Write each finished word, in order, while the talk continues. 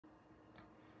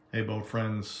Hey boat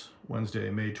friends, Wednesday,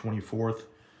 May 24th.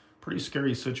 Pretty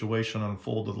scary situation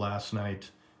unfolded last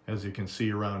night. As you can see,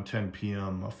 around 10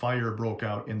 p.m. a fire broke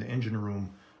out in the engine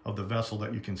room of the vessel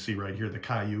that you can see right here, the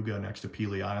Cuyahoga, next to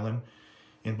Pelee Island.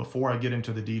 And before I get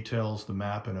into the details, the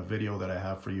map, and a video that I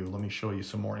have for you, let me show you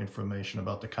some more information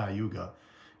about the Cuyahoga.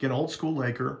 Again, old school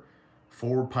Laker,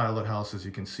 forward pilot house, as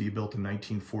you can see, built in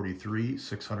 1943,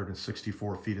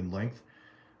 664 feet in length.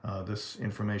 This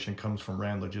information comes from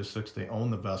Rand Logistics. They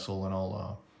own the vessel, and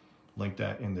I'll link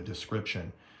that in the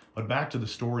description. But back to the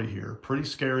story here. Pretty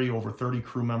scary. Over 30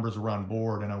 crew members are on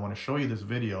board, and I want to show you this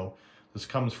video. This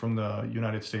comes from the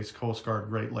United States Coast Guard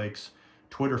Great Lakes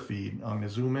Twitter feed. I'm going to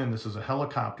zoom in. This is a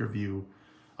helicopter view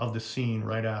of the scene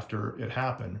right after it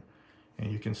happened.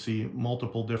 And you can see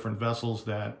multiple different vessels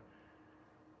that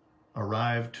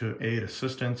arrived to aid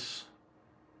assistance,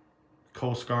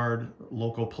 Coast Guard,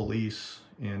 local police,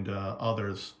 and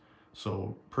others.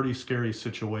 So pretty scary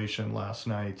situation last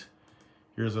night.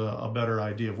 Here's a better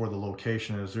idea of where the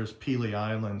location is. There's Pelee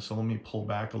Island. So let me pull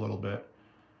back a little bit.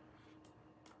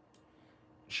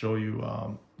 Show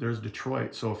you, there's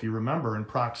Detroit. So if you remember in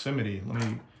proximity, let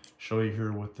me show you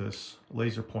here with this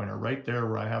laser pointer. Right there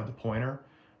where I have the pointer,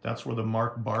 that's where the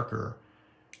Mark Barker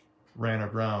ran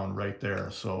aground right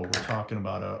there. So we're talking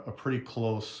about a pretty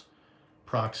close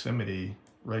proximity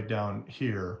right down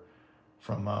here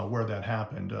from where that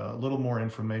happened. A little more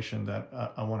information that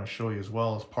I want to show you as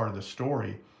well as part of the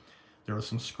story. There are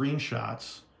some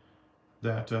screenshots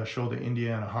that show the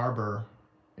Indiana Harbor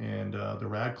and the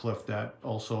Radcliffe that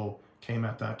also came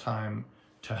at that time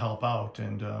to help out.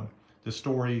 And the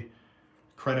story,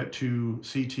 credit to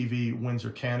CTV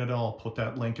Windsor, Canada. I'll put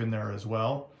that link in there as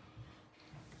well.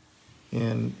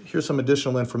 And here's some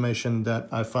additional information that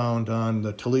I found on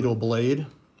the Toledo Blade.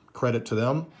 Credit to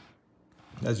them.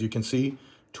 As you can see,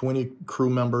 20 crew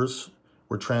members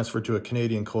were transferred to a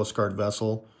Canadian Coast Guard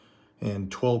vessel,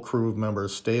 and 12 crew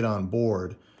members stayed on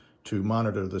board to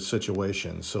monitor the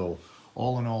situation. So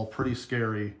all in all, pretty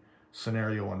scary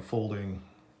scenario unfolding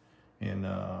in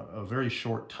a very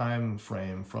short time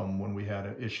frame from when we had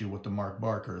an issue with the Mark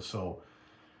Barker. So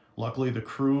luckily the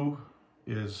crew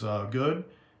is good,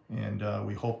 and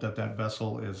we hope that that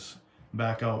vessel is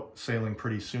back out sailing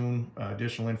pretty soon.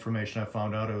 Additional information I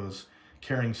found out, it was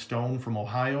carrying stone from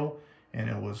Ohio, and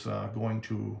it was going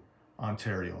to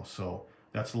Ontario. So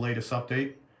that's the latest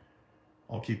update.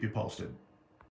 I'll keep you posted.